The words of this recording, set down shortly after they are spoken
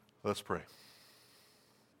Let's pray.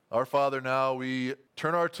 Our Father, now we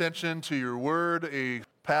turn our attention to your word, a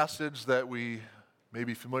passage that we may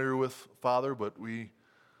be familiar with, Father, but we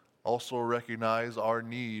also recognize our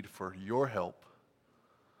need for your help.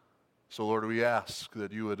 So, Lord, we ask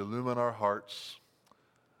that you would illumine our hearts,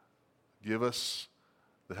 give us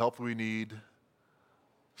the help we need,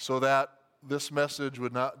 so that this message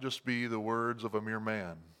would not just be the words of a mere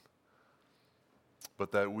man,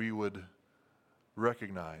 but that we would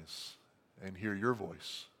recognize and hear your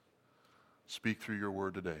voice speak through your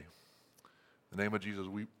word today. In the name of Jesus,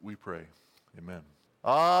 we pray. Amen.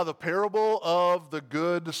 The parable of the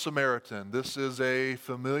Good Samaritan. This is a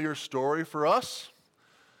familiar story for us.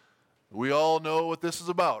 We all know what this is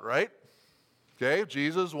about, right? Okay,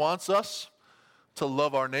 Jesus wants us to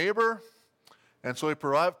love our neighbor, and so he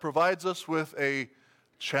provides us with a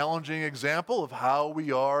challenging example of how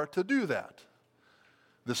we are to do that.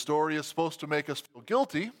 The story is supposed to make us feel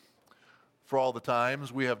guilty for all the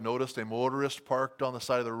times we have noticed a motorist parked on the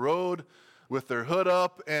side of the road with their hood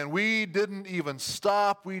up, and we didn't even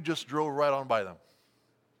stop, we just drove right on by them.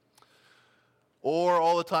 Or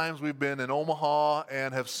all the times we've been in Omaha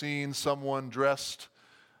and have seen someone dressed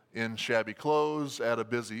in shabby clothes at a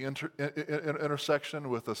busy intersection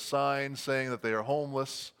with a sign saying that they are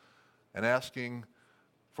homeless and asking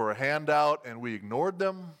for a handout, and we ignored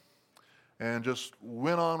them and just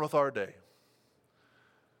went on with our day.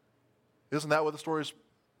 Isn't that what the story is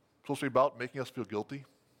supposed to be about, making us feel guilty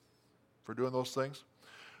for doing those things?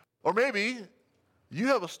 Or maybe you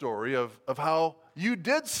have a story of how you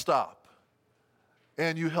did stop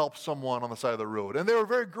and you helped someone on the side of the road, and they were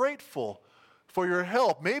very grateful for your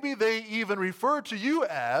help. Maybe they even referred to you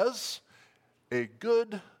as a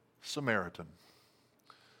good Samaritan.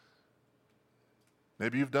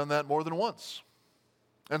 Maybe you've done that more than once.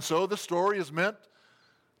 And so the story is meant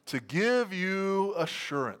to give you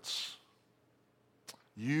assurance.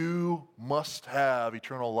 You must have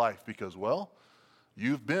eternal life because, well,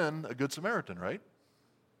 you've been a good Samaritan, right?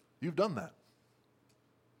 You've done that.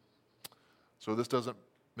 So this doesn't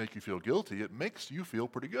make you feel guilty. It makes you feel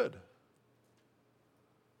pretty good.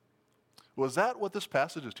 Was that what this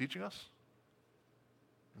passage is teaching us?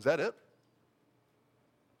 Is that it? Is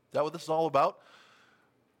that what this is all about?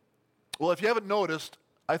 Well, if you haven't noticed,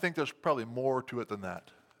 I think there's probably more to it than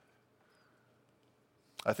that.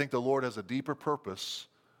 I think the Lord has a deeper purpose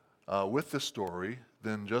with this story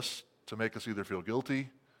than just to make us either feel guilty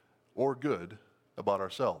or good about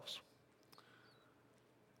ourselves.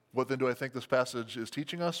 What then do I think this passage is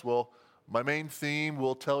teaching us? Well, my main theme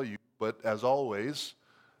will tell you, but as always,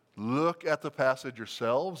 look at the passage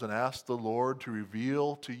yourselves and ask the Lord to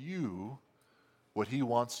reveal to you what he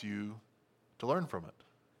wants you to learn from it.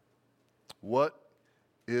 What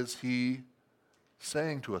is he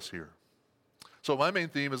saying to us here? So my main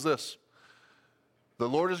theme is this. The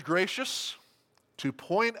Lord is gracious to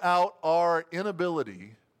point out our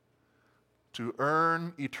inability to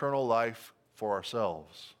earn eternal life for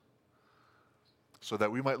ourselves so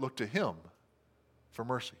that we might look to him for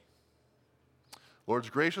mercy. Lord's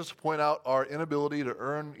gracious to point out our inability to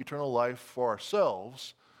earn eternal life for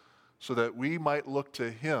ourselves so that we might look to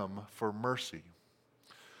him for mercy.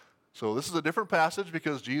 So this is a different passage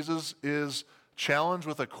because Jesus is challenged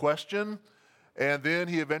with a question, and then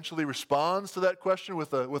he eventually responds to that question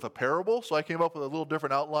with a parable. So I came up with a little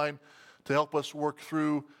different outline to help us work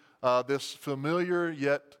through this familiar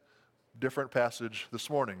yet different passage this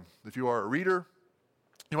morning. If you are a reader,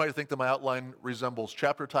 you might think that my outline resembles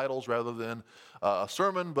chapter titles rather than a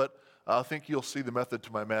sermon, but I think you'll see the method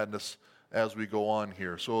to my madness as we go on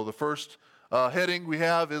here. So the first heading we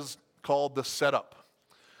have is called the setup.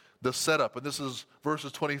 The setup, and this is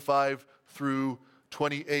verses 25 through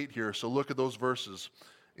 28 here. So look at those verses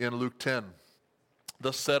in Luke 10.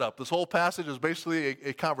 The setup. This whole passage is basically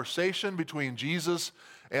a conversation between Jesus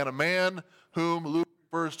and a man whom Luke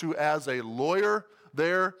refers to as a lawyer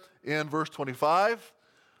there in verse 25.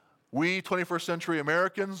 We 21st century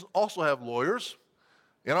Americans also have lawyers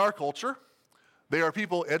in our culture. They are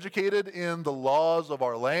people educated in the laws of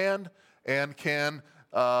our land and can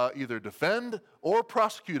either defend or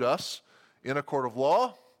prosecute us in a court of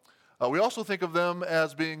law. We also think of them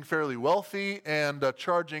as being fairly wealthy and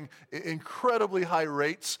charging incredibly high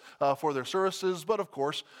rates for their services, but of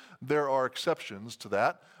course there are exceptions to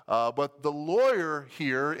that. But the lawyer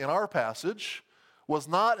here in our passage was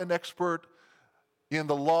not an expert in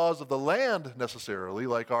the laws of the land necessarily,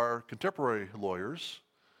 like our contemporary lawyers,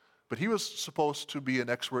 but he was supposed to be an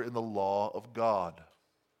expert in the law of God.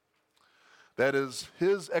 That is,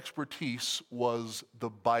 his expertise was the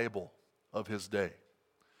Bible of his day.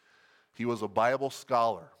 He was a Bible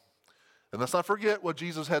scholar. And let's not forget what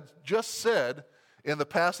Jesus had just said in the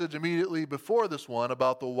passage immediately before this one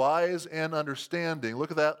about the wise and understanding.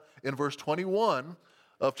 Look at that in verse 21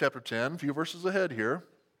 of chapter 10, a few verses ahead here.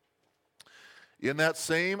 In that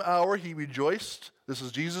same hour he rejoiced, this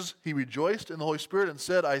is Jesus, he rejoiced in the Holy Spirit and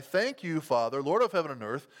said, I thank you, Father, Lord of heaven and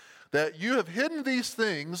earth, that you have hidden these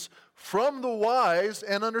things from the wise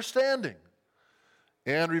and understanding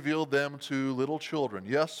and revealed them to little children.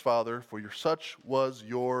 Yes, Father, for such was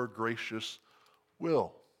your gracious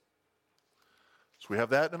will. So we have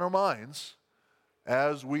that in our minds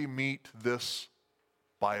as we meet this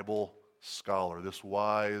Bible scholar, this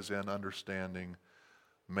wise and understanding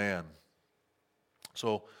man.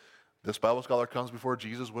 So this Bible scholar comes before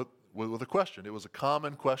Jesus with a question. It was a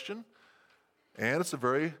common question, and it's a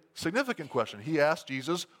very significant question. He asked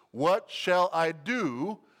Jesus, what shall I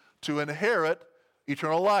do to inherit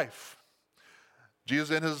eternal life?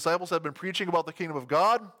 Jesus and his disciples had been preaching about the kingdom of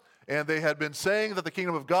God, and they had been saying that the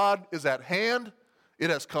kingdom of God is at hand. It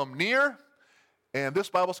has come near. And this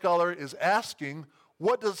Bible scholar is asking,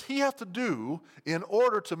 what does he have to do in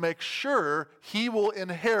order to make sure he will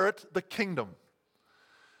inherit the kingdom?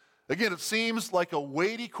 Again, it seems like a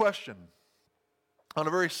weighty question on a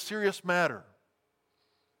very serious matter.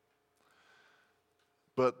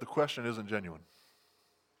 But the question isn't genuine.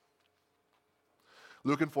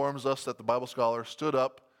 Luke informs us that the Bible scholar stood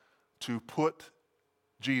up to put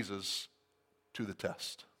Jesus to the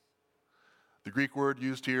test. The Greek word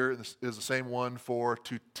used here is the same one for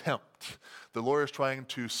to tempt. The lawyer is trying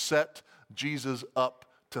to set Jesus up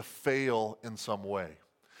to fail in some way.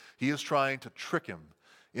 He is trying to trick him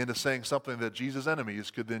into saying something that Jesus' enemies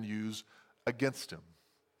could then use against him.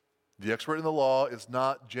 The expert in the law is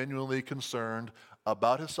not genuinely concerned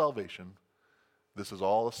about his salvation. This is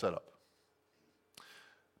all a setup.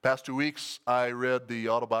 Past 2 weeks, I read the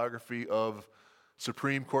autobiography of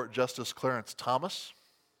Supreme Court Justice Clarence Thomas.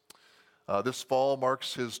 This fall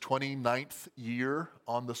marks his 29th year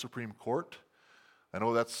on the Supreme Court. I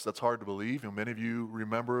know that's hard to believe. And many of you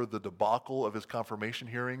remember the debacle of his confirmation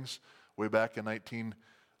hearings way back in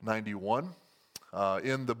 1991.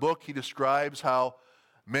 In the book, he describes how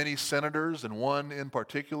many senators, and one in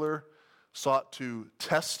particular, sought to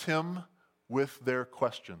test him with their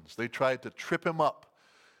questions. They tried to trip him up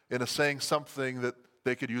into saying something that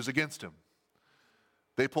they could use against him.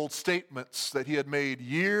 They pulled statements that he had made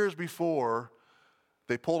years before.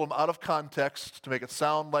 They pulled them out of context to make it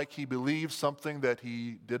sound like he believed something that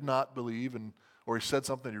he did not believe, or he said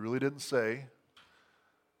something he really didn't say.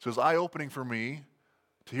 So it was eye-opening for me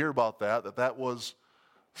to hear about that was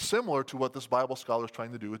similar to what this Bible scholar is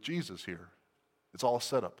trying to do with Jesus here. It's all a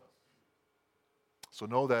setup. So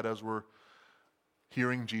know that as we're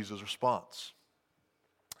hearing Jesus' response.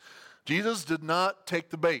 Jesus did not take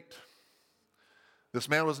the bait. This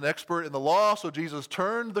man was an expert in the law, so Jesus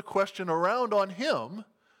turned the question around on him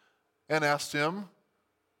and asked him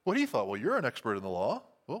what he thought. Well, you're an expert in the law.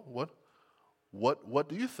 Well, what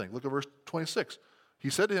do you think? Look at verse 26. He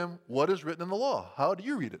said to him, what is written in the law? How do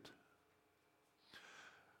you read it?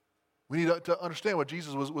 We need to understand what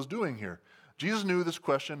Jesus was doing here. Jesus knew this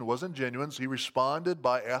question wasn't genuine, so he responded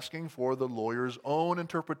by asking for the lawyer's own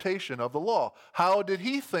interpretation of the law. How did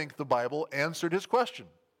he think the Bible answered his question?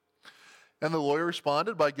 And the lawyer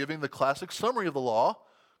responded by giving the classic summary of the law,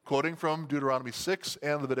 quoting from Deuteronomy 6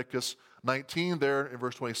 and Leviticus 19 there in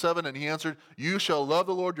verse 27. And he answered, you shall love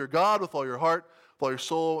the Lord your God with all your heart, with all your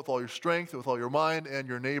soul, with all your strength, with all your mind, and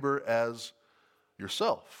your neighbor as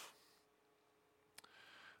yourself.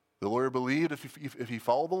 The lawyer believed if he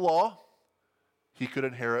followed the law, he could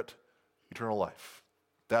inherit eternal life.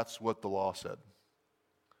 That's what the law said.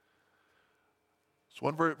 So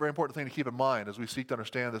one very, very important thing to keep in mind as we seek to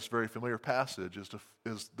understand this very familiar passage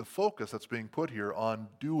is the focus that's being put here on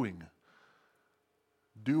doing.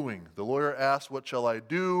 Doing. The lawyer asks, what shall I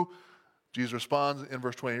do? Jesus responds in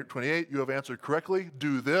verse 28, you have answered correctly.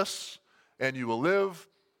 Do this, and you will live.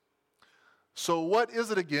 So what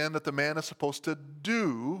is it again that the man is supposed to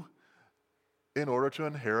do in order to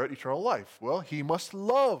inherit eternal life? Well, he must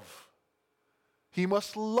love. He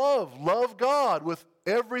must love God with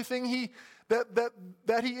everything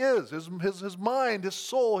that he is, his mind, his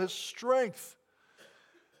soul, his strength,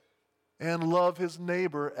 and love his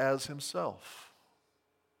neighbor as himself.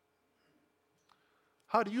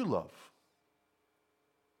 How do you love?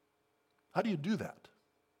 How do you do that?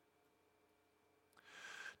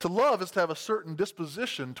 To love is to have a certain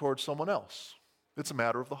disposition towards someone else. It's a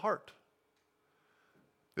matter of the heart.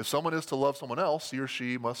 If someone is to love someone else, he or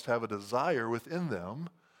she must have a desire within them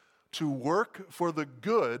to work for the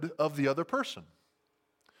good of the other person.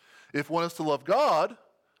 If one is to love God,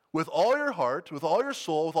 with all your heart, with all your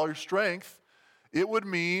soul, with all your strength, it would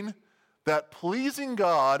mean that pleasing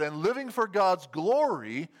God and living for God's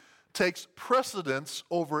glory takes precedence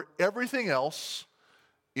over everything else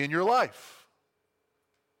in your life.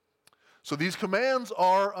 So these commands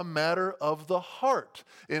are a matter of the heart.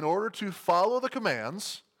 In order to follow the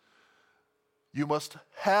commands, you must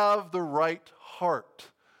have the right heart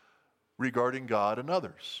regarding God and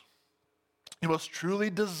others. You must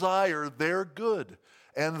truly desire their good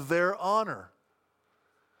and their honor.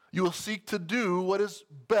 You will seek to do what is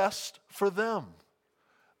best for them.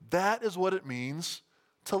 That is what it means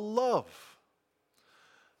to love.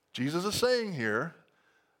 Jesus is saying here,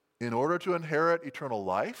 in order to inherit eternal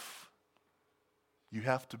life, you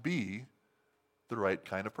have to be the right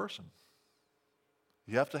kind of person.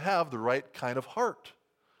 You have to have the right kind of heart.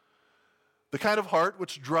 The kind of heart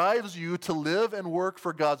which drives you to live and work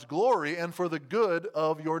for God's glory and for the good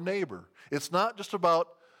of your neighbor. It's not just about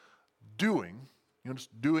doing,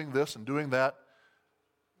 just doing this and doing that.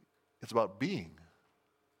 It's about being.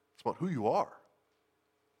 It's about who you are.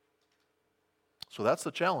 So that's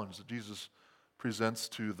the challenge that Jesus presents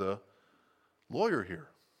to the lawyer here.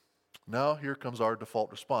 Now here comes our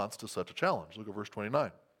default response to such a challenge. Look at verse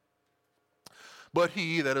 29. But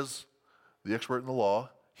he, that is the expert in the law,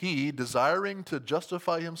 he, desiring to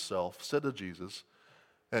justify himself, said to Jesus,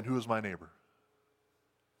 "And who is my neighbor?"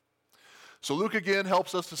 So Luke again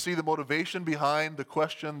helps us to see the motivation behind the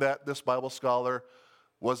question that this Bible scholar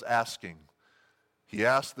was asking. He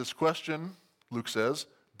asked this question, Luke says,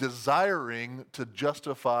 desiring to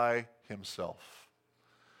justify himself.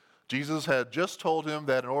 Jesus had just told him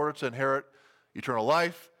that in order to inherit eternal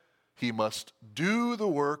life, he must do the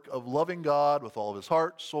work of loving God with all of his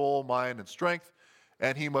heart, soul, mind, and strength,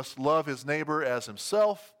 and he must love his neighbor as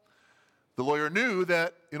himself. The lawyer knew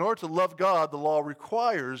that in order to love God, the law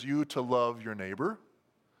requires you to love your neighbor.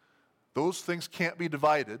 Those things can't be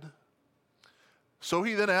divided. So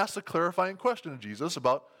he then asked a clarifying question to Jesus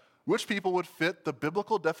about which people would fit the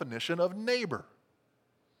biblical definition of neighbor.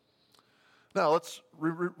 Now let's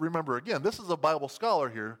remember again, this is a Bible scholar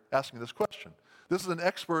here asking this question. This is an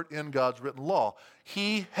expert in God's written law.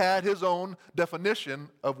 He had his own definition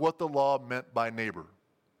of what the law meant by neighbor.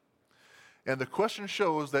 And the question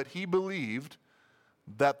shows that he believed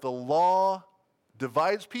that the law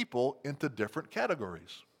divides people into different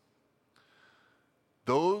categories.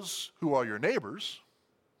 Those who are your neighbors,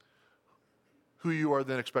 who you are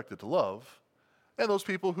then expected to love, and those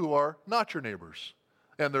people who are not your neighbors,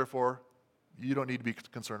 and therefore you don't need to be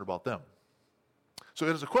concerned about them. So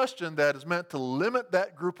it is a question that is meant to limit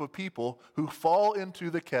that group of people who fall into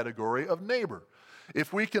the category of neighbor.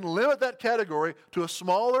 If we can limit that category to a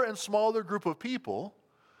smaller and smaller group of people,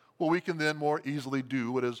 well, we can then more easily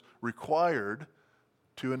do what is required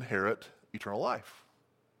to inherit eternal life.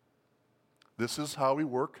 This is how we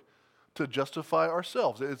work to justify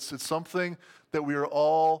ourselves. It's something that we are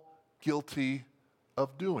all guilty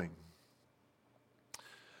of doing.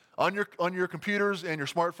 On your computers and your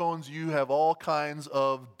smartphones, you have all kinds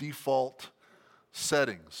of default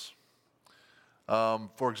settings.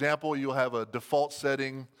 For example, you'll have a default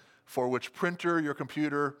setting for which printer your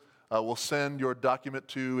computer will send your document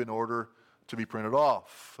to in order to be printed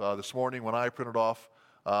off. This morning when I printed off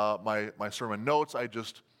my sermon notes, I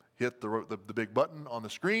just hit the big button on the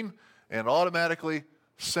screen and automatically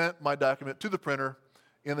sent my document to the printer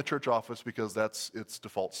in the church office because that's its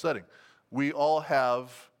default setting. We all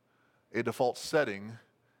have a default setting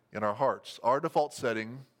in our hearts. Our default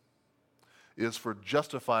setting is for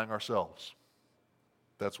justifying ourselves.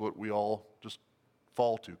 That's what we all just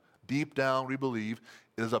fall to. Deep down, we believe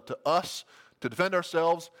it is up to us to defend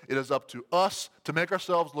ourselves. It is up to us to make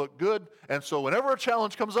ourselves look good. And so whenever a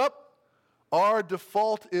challenge comes up, our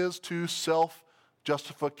default is to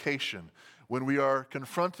self-justification. When we are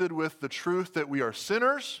confronted with the truth that we are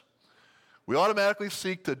sinners, we automatically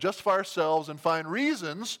seek to justify ourselves and find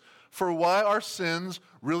reasons for why our sins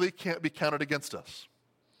really can't be counted against us.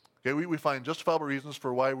 Okay, we find justifiable reasons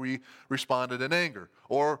for why we responded in anger,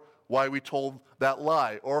 or why we told that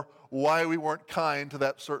lie, or why we weren't kind to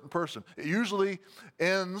that certain person. It usually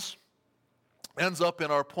ends up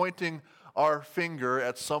in our pointing our finger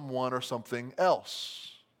at someone or something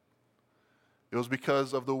else. It was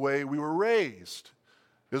because of the way we were raised.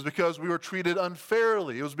 It was because we were treated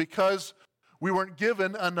unfairly. It was because we weren't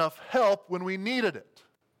given enough help when we needed it.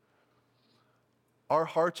 Our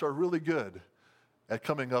hearts are really good at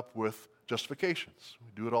coming up with justifications.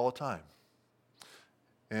 We do it all the time.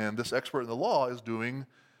 And this expert in the law is doing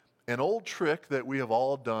an old trick that we have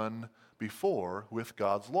all done before with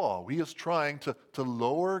God's law. He is trying to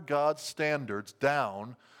lower God's standards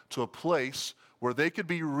down to a place where they could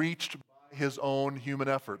be reached by his own human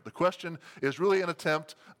effort. The question is really an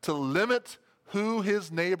attempt to limit who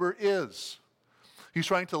his neighbor is. He's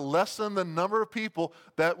trying to lessen the number of people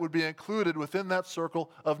that would be included within that circle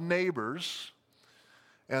of neighbors,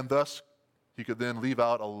 and thus he could then leave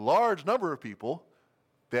out a large number of people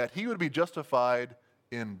that he would be justified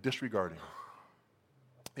in disregarding.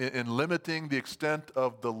 In limiting the extent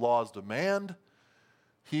of the law's demand,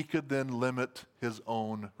 he could then limit his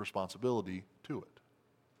own responsibility to it.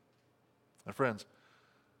 And friends,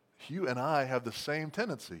 you and I have the same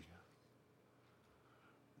tendency.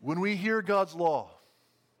 When we hear God's law,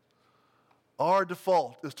 our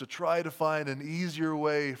default is to try to find an easier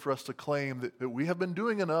way for us to claim that we have been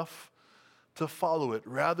doing enough to follow it,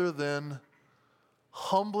 rather than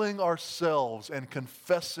humbling ourselves and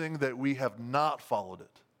confessing that we have not followed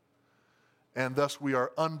it. And thus we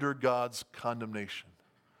are under God's condemnation.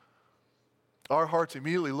 Our hearts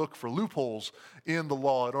immediately look for loopholes in the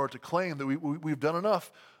law in order to claim that we've done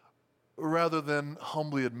enough, rather than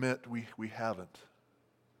humbly admit we haven't,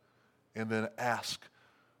 and then ask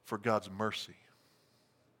for God's mercy.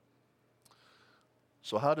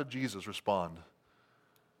 So how did Jesus respond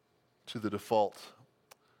to the default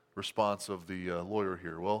response of the lawyer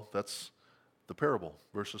here? Well, that's the parable,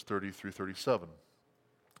 verses 30 through 37.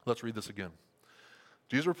 Let's read this again.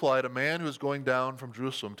 Jesus replied, "A man who was going down from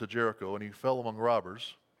Jerusalem to Jericho, and he fell among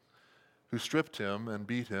robbers, who stripped him and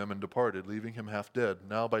beat him and departed, leaving him half dead.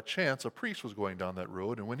 Now by chance a priest was going down that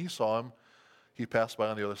road, and when he saw him, he passed by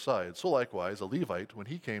on the other side. So likewise, a Levite, when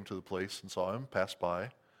he came to the place and saw him, passed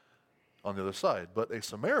by on the other side. But a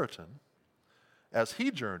Samaritan, as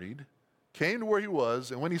he journeyed, came to where he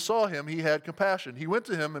was, and when he saw him, he had compassion. He went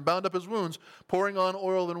to him and bound up his wounds, pouring on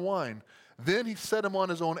oil and wine. Then he set him on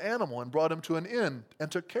his own animal and brought him to an inn and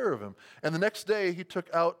took care of him. And the next day he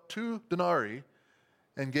took out 2 denarii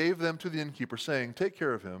and gave them to the innkeeper, saying, 'Take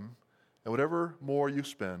care of him, and whatever more you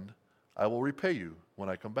spend, I will repay you when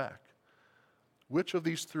I come back.' Which of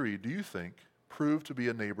these 3 do you think proved to be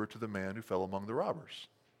a neighbor to the man who fell among the robbers?"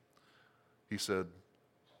 He said,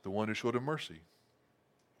 "The one who showed him mercy."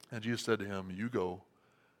 And Jesus said to him, "You go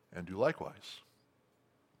and do likewise."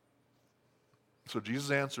 So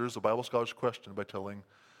Jesus answers the Bible scholar's question by telling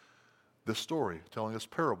this story, telling this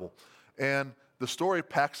parable. And the story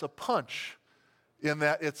packs a punch in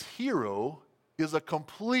that its hero is a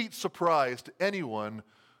complete surprise to anyone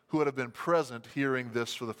who would have been present hearing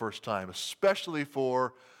this for the first time, especially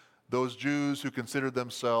for those Jews who considered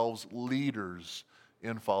themselves leaders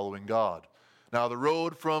in following God. Now, the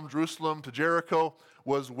road from Jerusalem to Jericho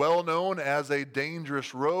was well known as a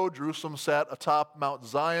dangerous road. Jerusalem sat atop Mount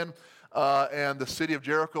Zion, and the city of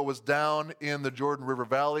Jericho was down in the Jordan River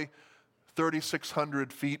Valley,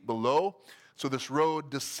 3,600 feet below. So this road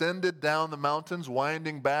descended down the mountains,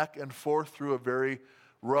 winding back and forth through a very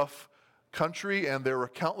rough country, and there were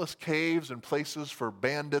countless caves and places for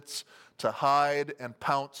bandits to hide and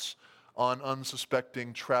pounce on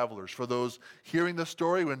unsuspecting travelers. For those hearing this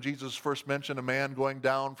story, when Jesus first mentioned a man going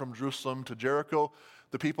down from Jerusalem to Jericho,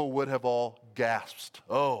 the people would have all gasped.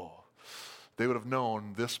 Oh, they would have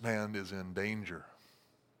known this man is in danger.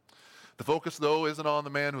 The focus, though, isn't on the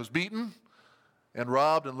man who was beaten and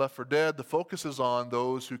robbed and left for dead. The focus is on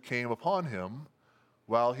those who came upon him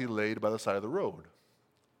while he laid by the side of the road.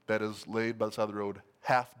 That is, laid by the side of the road,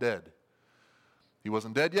 half dead. He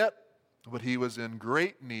wasn't dead yet, but he was in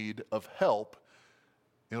great need of help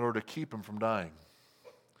in order to keep him from dying.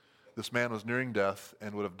 This man was nearing death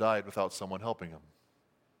and would have died without someone helping him.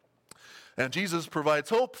 And Jesus provides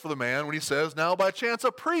hope for the man when he says, now by chance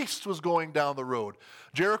a priest was going down the road.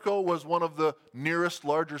 Jericho was one of the nearest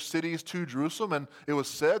larger cities to Jerusalem, and it was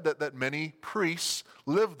said that many priests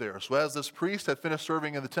lived there. So as this priest had finished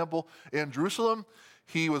serving in the temple in Jerusalem,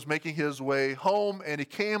 he was making his way home, and he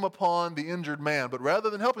came upon the injured man. But rather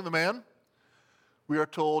than helping the man, we are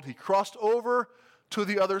told he crossed over to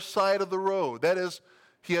the other side of the road. That is,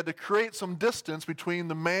 he had to create some distance between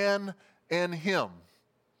the man and him,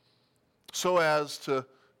 so as to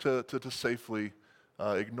safely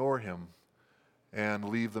ignore him and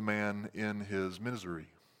leave the man in his misery.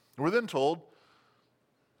 And we're then told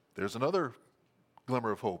there's another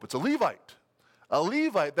glimmer of hope. It's a Levite. A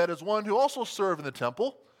Levite, that is one who also served in the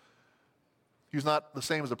temple. He's not the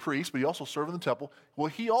same as a priest, but he also served in the temple. Well,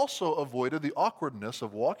 he also avoided the awkwardness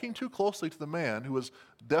of walking too closely to the man who was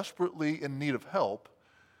desperately in need of help,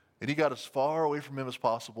 and he got as far away from him as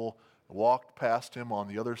possible, walked past him on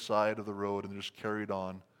the other side of the road, and just carried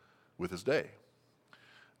on with his day.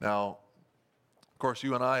 Now, of course,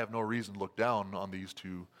 you and I have no reason to look down on these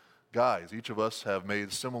two guys. Each of us have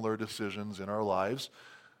made similar decisions in our lives.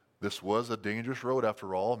 This was a dangerous road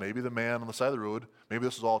after all. Maybe the man on the side of the road, maybe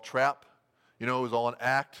this was all a trap. It was all an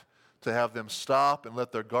act to have them stop and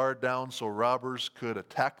let their guard down so robbers could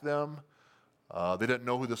attack them. They didn't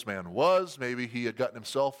know who this man was. Maybe he had gotten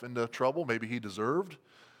himself into trouble. Maybe he deserved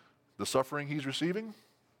the suffering he's receiving.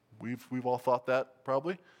 We've all thought that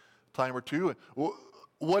probably a time or two.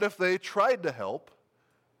 What if they tried to help,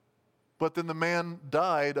 but then the man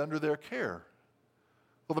died under their care?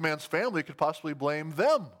 Well, the man's family could possibly blame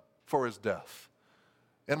them for his death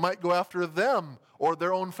and might go after them or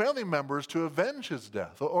their own family members to avenge his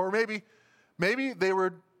death. Or maybe they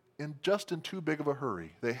were in too big of a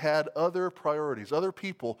hurry. They had other priorities, other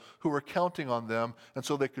people who were counting on them, and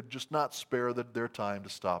so they could just not spare their time to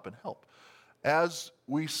stop and help. As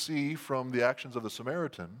we see from the actions of the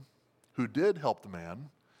Samaritan, who did help the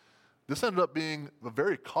man, this ended up being a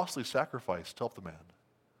very costly sacrifice to help the man.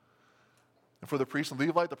 And for the priest and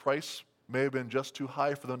Levite, the price may have been just too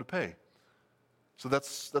high for them to pay. So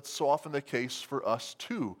that's so often the case for us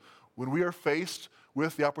too. When we are faced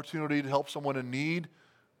with the opportunity to help someone in need,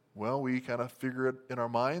 well, we kind of figure it in our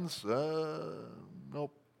minds,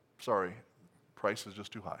 nope, sorry, price is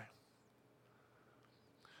just too high.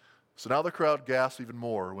 So now the crowd gasps even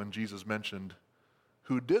more when Jesus mentioned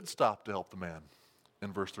who did stop to help the man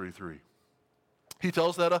in verse 33. He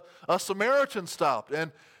tells that a Samaritan stopped,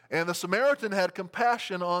 and the Samaritan had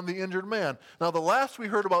compassion on the injured man. Now, the last we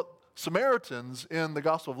heard about Samaritans in the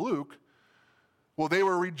Gospel of Luke, well, they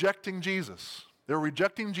were rejecting Jesus. They were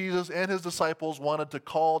rejecting Jesus, and his disciples wanted to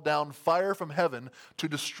call down fire from heaven to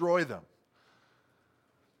destroy them.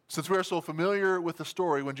 Since we are so familiar with the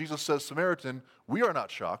story, when Jesus says Samaritan, we are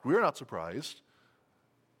not shocked, we are not surprised.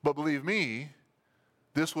 But believe me,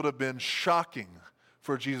 this would have been shocking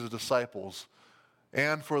for Jesus' disciples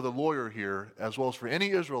and for the lawyer here, as well as for any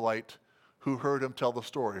Israelite who heard him tell the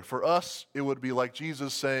story. For us, it would be like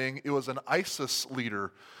Jesus saying it was an ISIS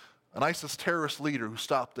leader, an ISIS terrorist leader who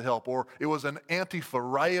stopped to help, or it was an Antifa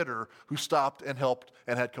rioter who stopped and helped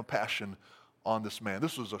and had compassion on this man.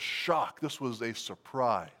 This was a shock. This was a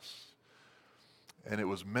surprise. And it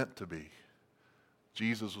was meant to be.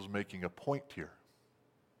 Jesus was making a point here.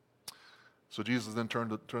 So Jesus then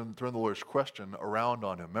turned the lawyer's question around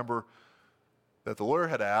on him. Remember that the lawyer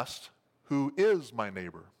had asked, who is my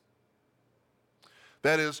neighbor?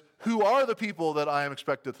 That is, who are the people that I am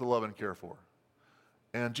expected to love and care for?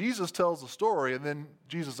 And Jesus tells the story, and then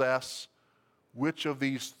Jesus asks, which of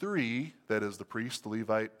these three, that is the priest, the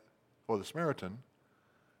Levite, or the Samaritan,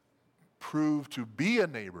 proved to be a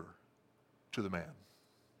neighbor to the man?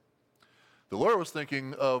 The lawyer was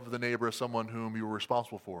thinking of the neighbor as someone whom you were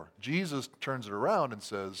responsible for. Jesus turns it around and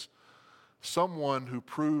says, someone who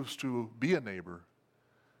proves to be a neighbor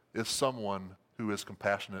is someone who is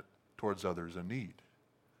compassionate towards others in need.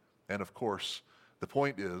 And of course, the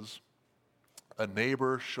point is, a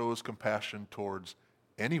neighbor shows compassion towards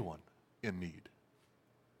anyone in need.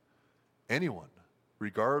 Anyone,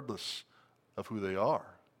 regardless of who they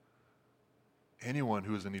are. Anyone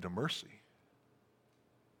who is in need of mercy.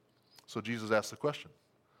 So Jesus asked the question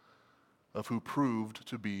of who proved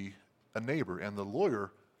to be a neighbor. And the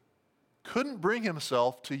lawyer couldn't bring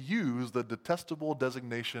himself to use the detestable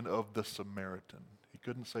designation of the Samaritan. He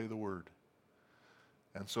couldn't say the word.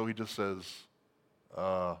 And so he just says,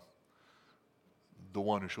 the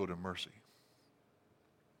one who showed him mercy.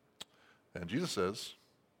 And Jesus says,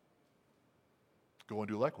 go and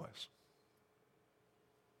do likewise.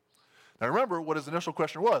 Now remember what his initial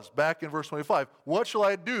question was, back in verse 25. What shall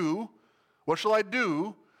I do? What shall I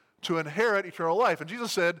do to inherit eternal life? And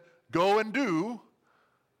Jesus said, go and do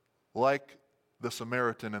like the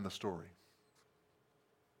Samaritan in the story.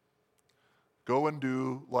 Go and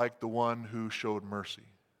do like the one who showed mercy,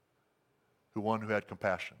 the one who had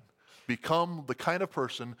compassion. Become the kind of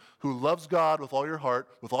person who loves God with all your heart,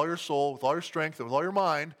 with all your soul, with all your strength, and with all your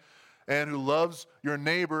mind, and who loves your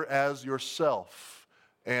neighbor as yourself.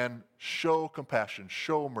 And show compassion,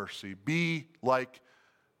 show mercy. Be like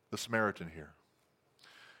the Samaritan here.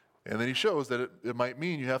 And then he shows that it might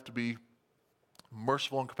mean you have to be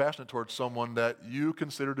merciful and compassionate towards someone that you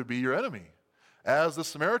consider to be your enemy, as the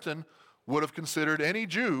Samaritan would have considered any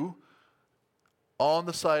Jew on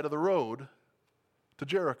the side of the road to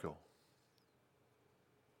Jericho.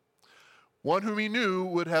 One whom he knew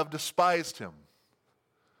would have despised him.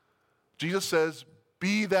 Jesus says,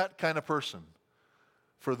 be that kind of person,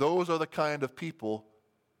 for those are the kind of people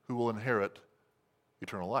who will inherit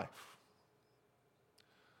eternal life.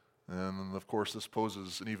 And of course, this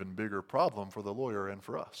poses an even bigger problem for the lawyer and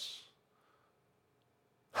for us.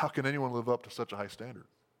 How can anyone live up to such a high standard?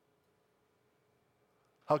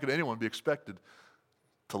 How can anyone be expected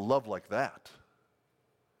to love like that?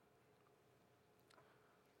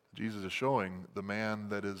 Jesus is showing the man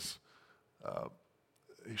that is,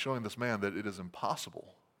 he's showing this man that it is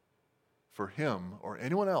impossible for him or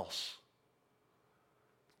anyone else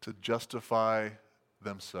to justify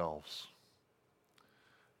themselves.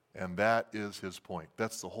 And that is his point.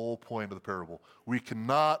 That's the whole point of the parable. We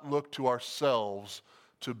cannot look to ourselves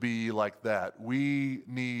to be like that. We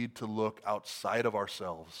need to look outside of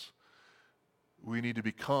ourselves. We need to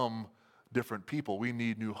become different people. We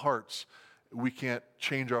need new hearts. We can't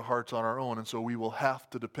change our hearts on our own, and so we will have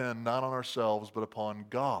to depend not on ourselves, but upon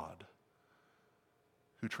God,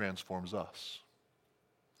 who transforms us.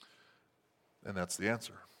 And that's the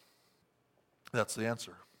answer. That's the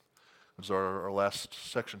answer. This is our last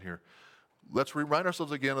section here. Let's remind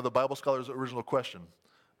ourselves again of the Bible scholar's original question.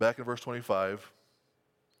 Back in verse 25,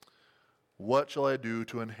 what shall I do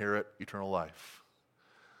to inherit eternal life?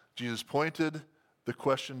 Jesus pointed the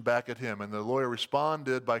question back at him, and the lawyer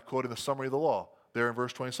responded by quoting the summary of the law. There in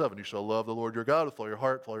verse 27, you shall love the Lord your God with all your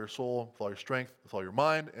heart, with all your soul, with all your strength, with all your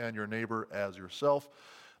mind, and your neighbor as yourself.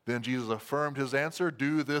 Then Jesus affirmed his answer,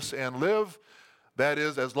 do this and live. That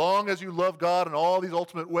is, as long as you love God in all these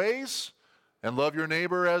ultimate ways and love your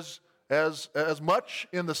neighbor as much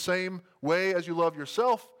in the same way as you love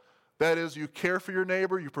yourself, that is, you care for your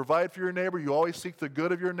neighbor, you provide for your neighbor, you always seek the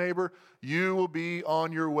good of your neighbor, you will be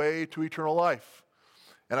on your way to eternal life.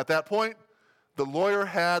 And at that point, the lawyer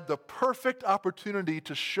had the perfect opportunity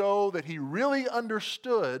to show that he really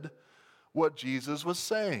understood what Jesus was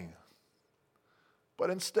saying. But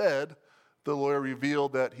instead, the lawyer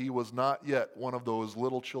revealed that he was not yet one of those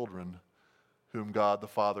little children whom God the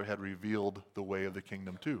Father had revealed the way of the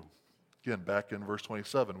kingdom to. Again, back in verse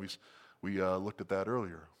 27, we looked at that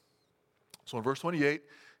earlier. So in verse 28,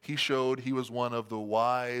 he showed he was one of the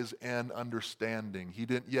wise and understanding. He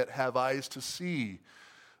didn't yet have eyes to see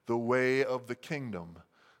the way of the kingdom,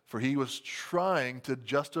 for he was trying to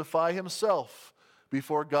justify himself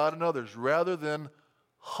before God and others rather than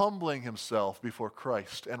humbling himself before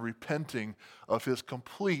Christ and repenting of his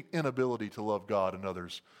complete inability to love God and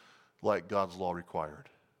others like God's law required.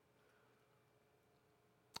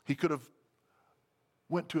 He could have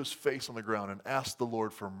went to his face on the ground and asked the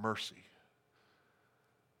Lord for mercy.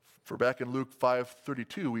 For back in Luke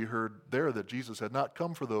 5:32, we heard there that Jesus had not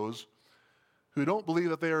come for those who don't believe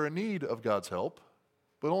that they are in need of God's help,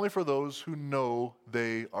 but only for those who know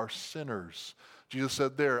they are sinners. Jesus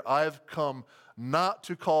said there, I've come not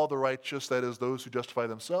to call the righteous, that is, those who justify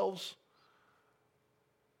themselves,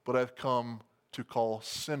 but I've come to call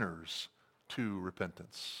sinners to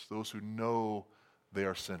repentance, those who know they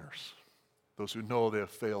are sinners, those who know they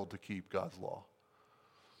have failed to keep God's law.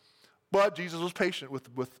 But Jesus was patient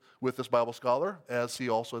with this Bible scholar, as he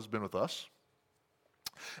also has been with us.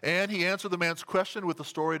 And he answered the man's question with a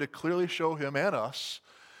story to clearly show him and us,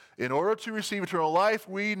 in order to receive eternal life,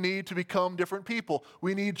 we need to become different people.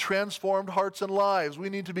 We need transformed hearts and lives. We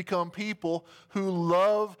need to become people who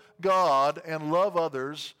love God and love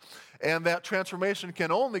others. And that transformation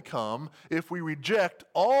can only come if we reject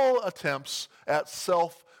all attempts at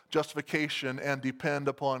self-justification and depend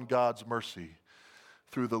upon God's mercy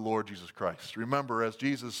through the Lord Jesus Christ. Remember, as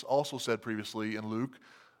Jesus also said previously in Luke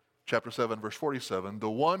chapter 7, verse 47,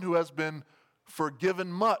 the one who has been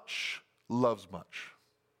forgiven much loves much.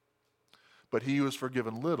 But he who is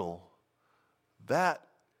forgiven little, that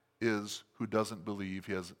is who doesn't believe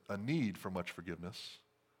he has a need for much forgiveness.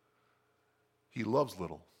 He loves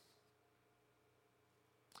little.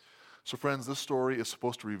 So friends, this story is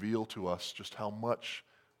supposed to reveal to us just how much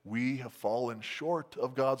we have fallen short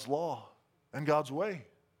of God's law and God's way.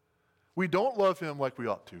 We don't love him like we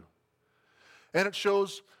ought to. And it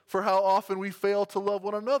shows for how often we fail to love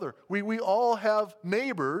one another. We all have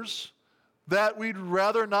neighbors that we'd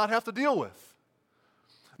rather not have to deal with.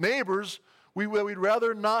 Neighbors we'd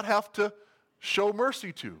rather not have to show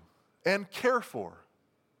mercy to and care for.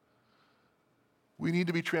 We need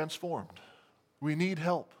to be transformed. We need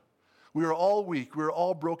help. We are all weak. We are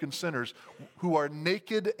all broken sinners who are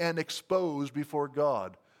naked and exposed before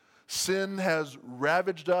God. Sin has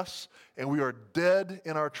ravaged us, and we are dead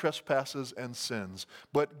in our trespasses and sins.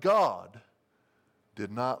 But God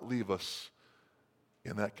did not leave us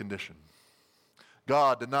in that condition.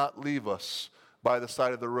 God did not leave us by the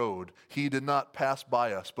side of the road. He did not pass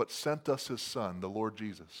by us, but sent us his Son, the Lord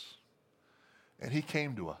Jesus. And he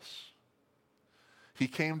came to us. He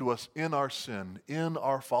came to us in our sin, in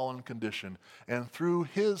our fallen condition, and through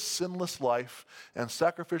his sinless life and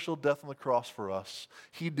sacrificial death on the cross for us,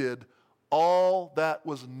 he did all that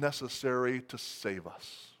was necessary to save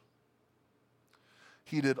us.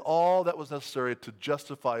 He did all that was necessary to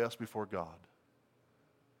justify us before God.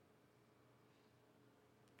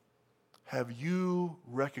 Have you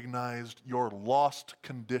recognized your lost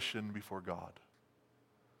condition before God?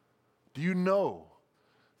 Do you know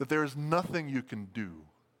that there is nothing you can do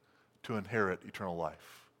to inherit eternal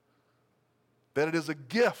life? That it is a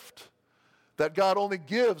gift that God only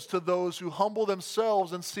gives to those who humble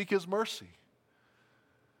themselves and seek His mercy?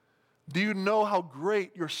 Do you know how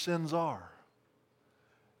great your sins are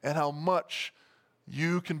and how much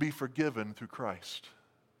you can be forgiven through Christ?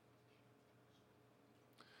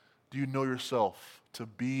 Do you know yourself to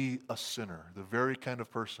be a sinner, the very kind of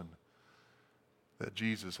person that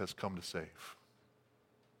Jesus has come to save?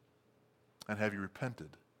 And have you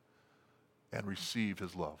repented and received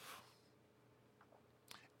His love?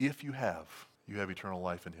 If you have, you have eternal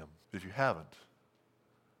life in Him. If you haven't,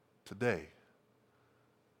 today,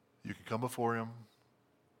 you can come before Him.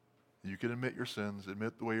 You can admit your sins,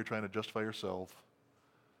 admit the way you're trying to justify yourself.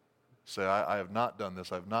 Say, I have not done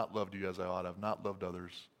this. I have not loved you as I ought. I have not loved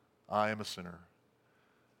others. I am a sinner.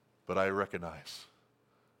 But I recognize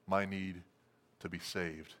my need to be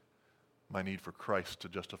saved, my need for Christ to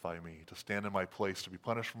justify me, to stand in my place, to be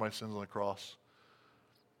punished for my sins on the cross,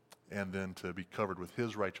 and then to be covered with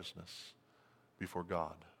His righteousness before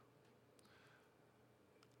God.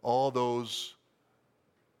 All those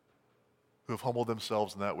who have humbled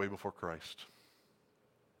themselves in that way before Christ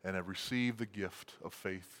and have received the gift of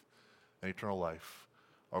faith and eternal life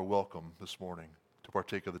are welcome this morning to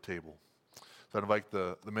partake of the table. So I invite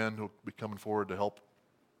the men who will be coming forward to help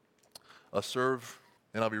us serve.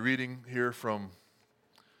 And I'll be reading here from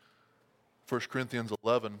 1 Corinthians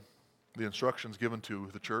 11, the instructions given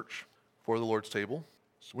to the church for the Lord's table.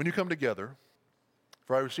 So when you come together,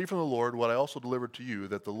 for I received from the Lord what I also delivered to you,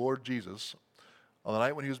 that the Lord Jesus, on the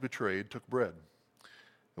night when He was betrayed, took bread.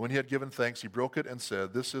 And when He had given thanks, He broke it and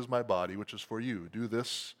said, "This is my body, which is for you. Do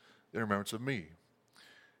this in remembrance of me."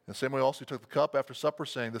 In the same way also He took the cup after supper,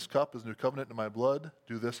 saying, "This cup is the new covenant in my blood.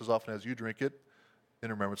 Do this as often as you drink it in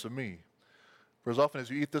remembrance of me. For as often as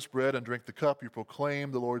you eat this bread and drink the cup, you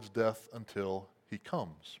proclaim the Lord's death until He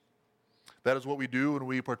comes." That is what we do when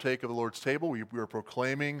we partake of the Lord's table. We are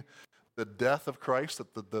proclaiming the death of Christ,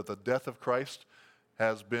 that the death of Christ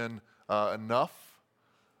has been enough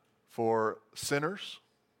for sinners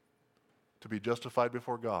to be justified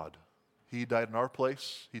before God. He died in our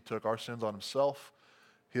place. He took our sins on Himself.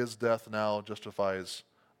 His death now justifies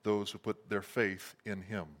those who put their faith in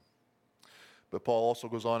Him. But Paul also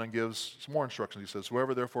goes on and gives some more instructions. He says,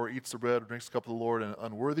 "Whoever therefore eats the bread or drinks the cup of the Lord in an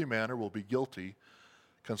unworthy manner will be guilty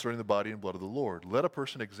concerning the body and blood of the Lord. Let a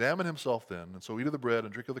person examine himself then, and so eat of the bread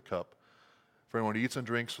and drink of the cup. For anyone who eats and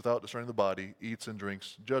drinks without discerning the body eats and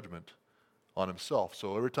drinks judgment on himself."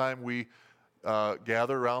 So every time we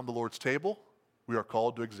gather around the Lord's table, we are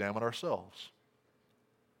called to examine ourselves.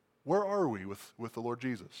 Where are we with the Lord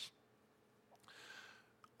Jesus?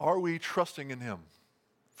 Are we trusting in Him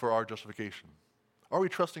for our justification? Are we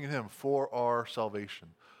trusting in Him for our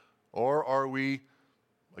salvation? Or are we,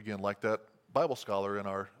 again, like that Bible scholar in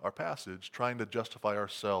our passage, trying to justify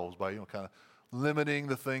ourselves by kind of limiting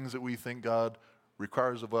the things that we think God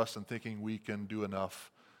requires of us and thinking we can do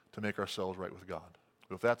enough to make ourselves right with God?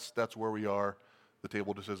 If that's where we are, the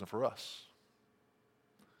table just isn't for us.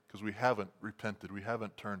 Because we haven't repented, we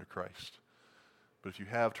haven't turned to Christ. But if you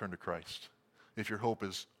have turned to Christ, if your hope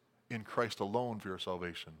is in Christ alone for your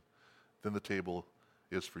salvation, then the table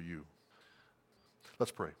is for you.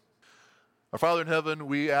 Let's pray. Our Father in heaven,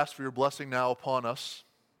 we ask for your blessing now upon us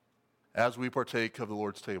as we partake of the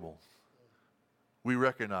Lord's table. We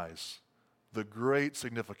recognize the great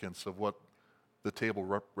significance of what the table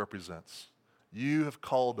represents. You have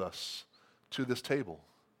called us to this table.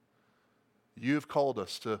 You have called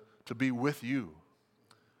us to be with you.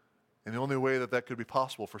 And the only way that could be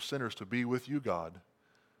possible for sinners to be with you, God,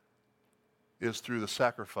 is through the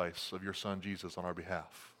sacrifice of your Son Jesus on our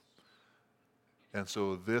behalf. And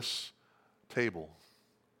so this table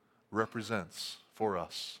represents for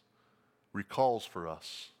us, recalls for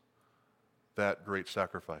us that great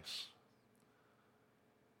sacrifice.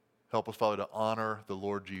 Help us, Father, to honor the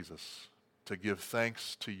Lord Jesus, to give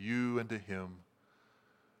thanks to you and to Him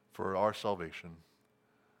for our salvation,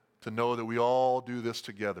 to know that we all do this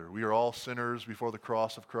together. We are all sinners before the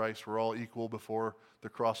cross of Christ. We're all equal before the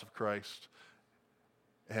cross of Christ.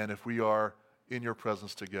 And if we are in your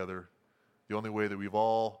presence together, the only way that we've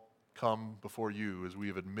all come before you is we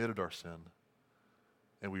have admitted our sin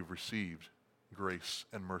and we've received grace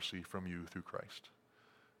and mercy from you through Christ.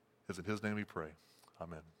 It's in His name we pray.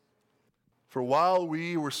 Amen. For while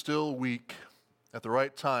we were still weak, at the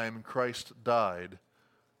right time Christ died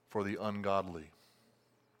for the ungodly.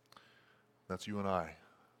 That's you and I,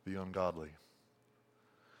 the ungodly.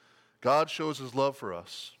 God shows His love for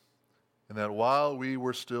us and that while we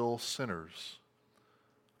were still sinners,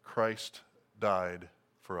 Christ died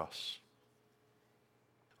for us.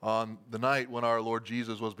 On the night when our Lord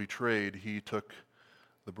Jesus was betrayed, he took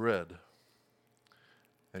the bread,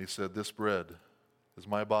 and he said, "This bread is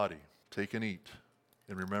my body. Take and eat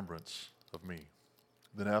in remembrance of me."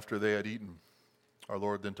 Then after they had eaten, our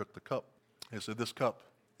Lord then took the cup. He said, "This cup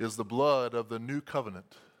is the blood of the new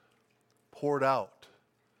covenant, poured out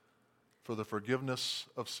for the forgiveness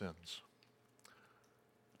of sins.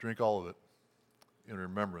 Drink all of it in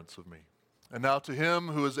remembrance of me." And now to him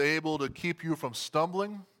who is able to keep you from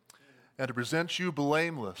stumbling and to present you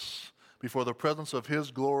blameless before the presence of his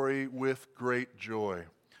glory with great joy.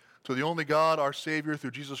 To the only God, our Savior,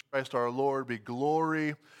 through Jesus Christ our Lord, be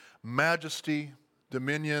glory, majesty,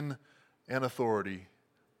 dominion, and authority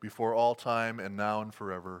before all time and now and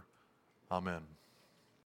forever. Amen.